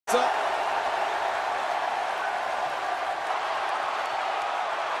up.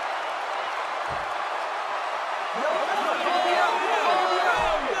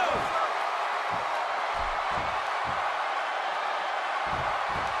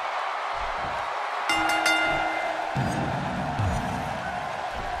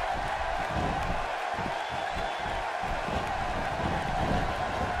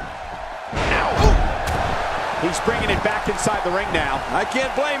 He's bringing it back inside the ring now. I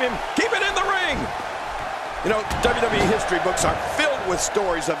can't blame him. Keep it in the ring. You know, WWE history books are filled with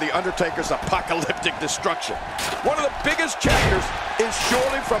stories of The Undertaker's apocalyptic destruction. One of the biggest chapters is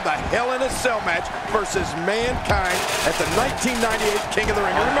surely from the Hell in a Cell match versus Mankind at the 1998 King of the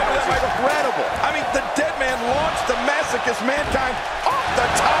Ring. You remember that, Michael? Incredible. I mean, the dead man launched the masochist Mankind off the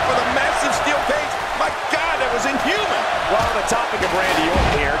top of the massive steel cage. My God, that was inhuman. Well, on the topic of Randy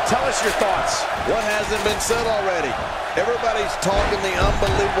Orton here, tell us your thoughts. What hasn't been said already? Everybody's talking the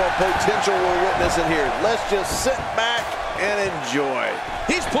unbelievable potential we're witnessing here. Let's just sit back and enjoy.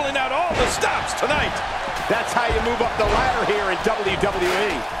 He's pulling out all the stops tonight. That's how you move up the ladder here in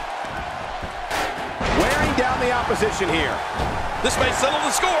WWE. Wearing down the opposition here. This may settle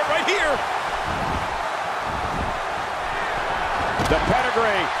the score right here. The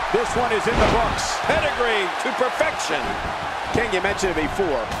pedigree. This one is in the books. Pedigree to perfection. King, you mentioned it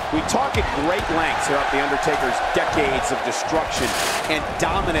before. We talk at great lengths about The Undertaker's decades of destruction and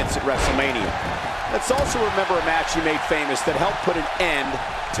dominance at WrestleMania. Let's also remember a match he made famous that helped put an end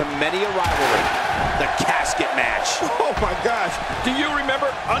to many a rivalry. The casket match. Oh my gosh. Do you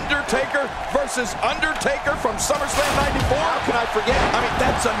remember Undertaker versus Undertaker from SummerSlam '94? How can I forget? I mean,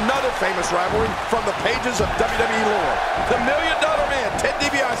 that's another famous rivalry from the pages of WWE lore. The $1 Million Man, Ted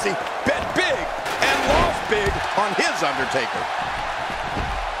DiBiase, bet big and lost big on his Undertaker.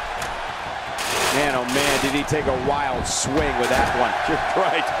 Man, oh man, did he take a wild swing with that one. You're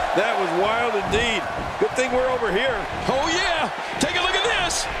right. That was wild indeed. Good thing we're over here. Oh, yeah. Take a look at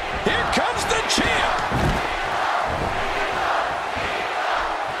this. Here comes the champ.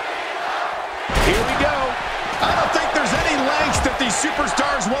 Here we go. I don't think there's any lengths that these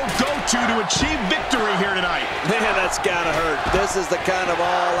superstars won't go to achieve victory here tonight. Man, that's gotta hurt. This is the kind of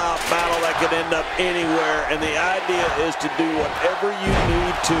all-out battle that could end up anywhere, and the idea is to do whatever you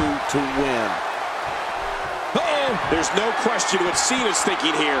need to win. Uh-oh. There's no question what Cena's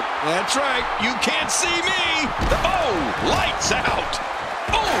thinking here. That's right. You can't see me. Oh, lights out.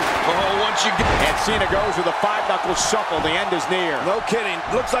 Oh, once you get... And Cena goes with a five-knuckle shuffle. The end is near. No kidding.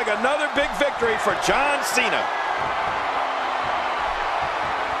 Looks like another big victory for John Cena.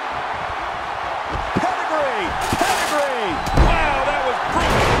 Pedigree! Pedigree! Wow, that was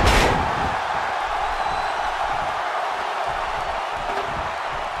brutal.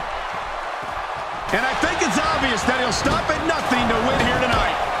 And I think it's obvious that he'll stop at nothing to win here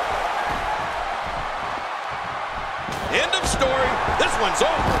tonight. End of story. This one's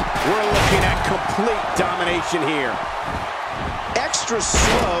over. We're looking at complete domination here. Extra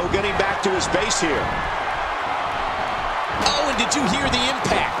slow getting back to his base here. Oh, and did you hear the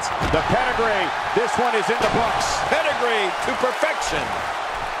impact? The pedigree. This one is in the books. Pedigree to perfection.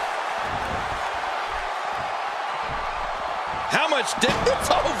 How much did...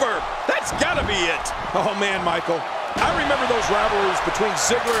 It's over. That's got to be it. Oh, man, Michael. I remember those rivalries between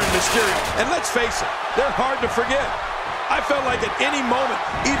Ziggler and Mysterio. And let's face it, they're hard to forget. I felt like at any moment,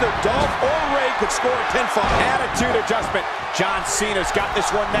 either Dolph or Ray could score a pinfall. Attitude adjustment. John Cena's got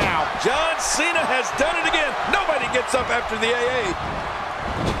this one now. John Cena has done it again. Nobody gets up after the AA.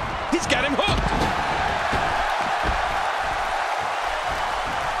 He's got him hooked.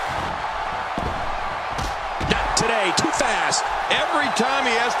 Not today. Too fast. Every time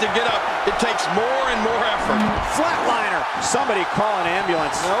he has to get up, it takes more and more effort. Flatliner. Somebody call an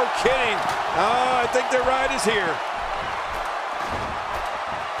ambulance. No kidding. Oh, I think their ride is here.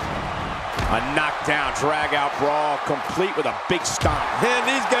 A knockdown, drag-out brawl, complete with a big stomp. Man,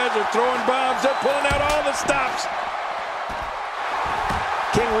 these guys are throwing bombs. They're pulling out all the stops.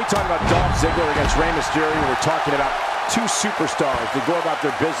 King, we talk about Dolph Ziggler against Rey Mysterio. We're talking about two superstars that go about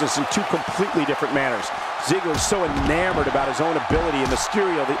their business in two completely different manners. Ziggler is so enamored about his own ability, and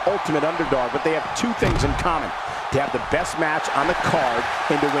Mysterio, the ultimate underdog, but they have two things in common. To have the best match on the card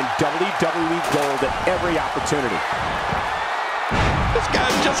and to win WWE gold at every opportunity. This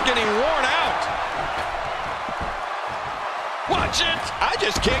guy's just getting worn out. Watch it. I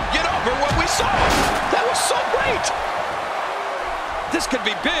just can't get over what we saw. That was so great. This could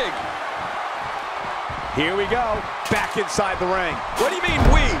be big. Here we go. Back inside the ring. What do you mean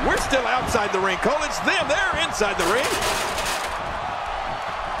we? We're still outside the ring, Cole. It's them. They're inside the ring.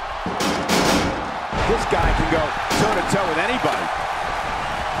 This guy can go toe-to-toe with anybody.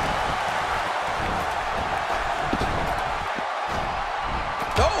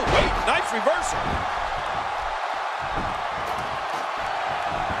 reversal.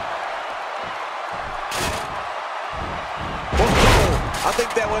 I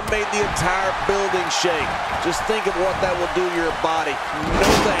think that one made the entire building shake. Just think of what that will do to your body. No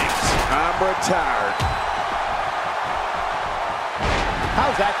thanks. I'm retired.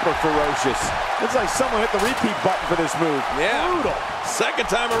 How's that for ferocious? Looks like someone hit the repeat button for this move. Yeah. Brutal. Second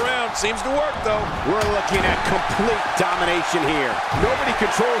time around. Seems to work, though. We're looking at complete domination here. Nobody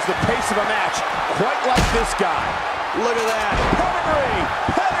controls the pace of a match quite like this guy. Look at that. Pedigree!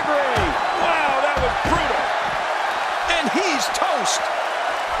 Pedigree! Wow, that was brutal. And he's toast.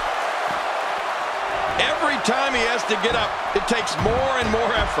 Every time he has to get up, it takes more and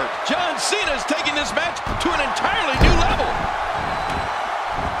more effort. John Cena is taking this match to an entirely new level.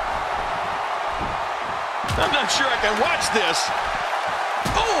 I'm not sure I can watch this.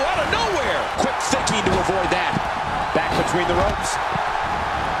 Oh, out of nowhere. Quick thinking to avoid that. Back between the ropes.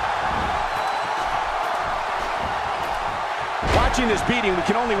 Watching this beating, we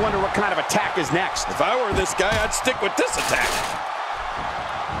can only wonder what kind of attack is next. If I were this guy, I'd stick with this attack.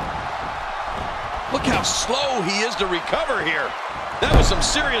 Look how slow he is to recover here. That was some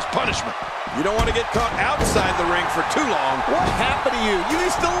serious punishment. You don't want to get caught outside the ring for too long. What happened to you? You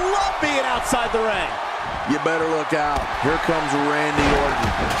used to love being outside the ring. You better look out. Here comes Randy Orton.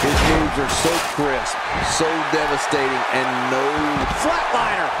 His moves are so crisp, so devastating, and no...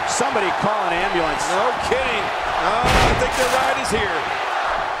 Flatliner. Somebody call an ambulance. No kidding. Oh, I think the ride is here.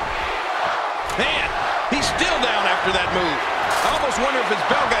 Man, he's still down after that move. I almost wonder if his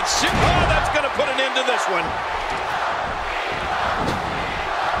bell got sick. Oh, that's going to put an end to this one.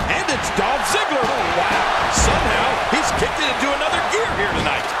 And it's Dolph Ziggler. Oh, wow. Somehow, he's kicked it into another gear here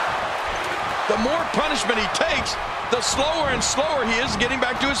tonight. The more punishment he takes, the slower and slower he is getting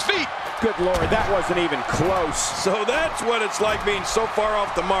back to his feet. Good Lord, that wasn't even close. So that's what it's like being so far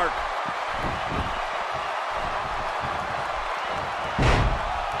off the mark.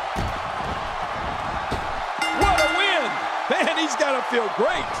 What a win! Man, he's got to feel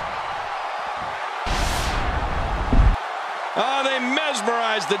great. They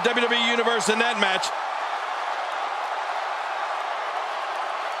mesmerized the WWE Universe in that match.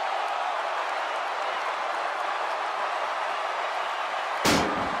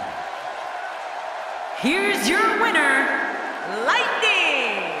 Here's your winner,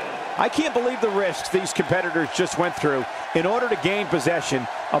 Lightning! I can't believe the risks these competitors just went through in order to gain possession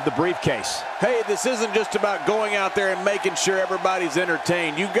of the briefcase. Hey, this isn't just about going out there and making sure everybody's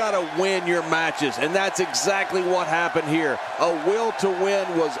entertained. You've got to win your matches, and that's exactly what happened here. A will to win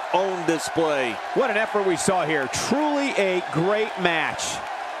was on display. What an effort we saw here. Truly a great match.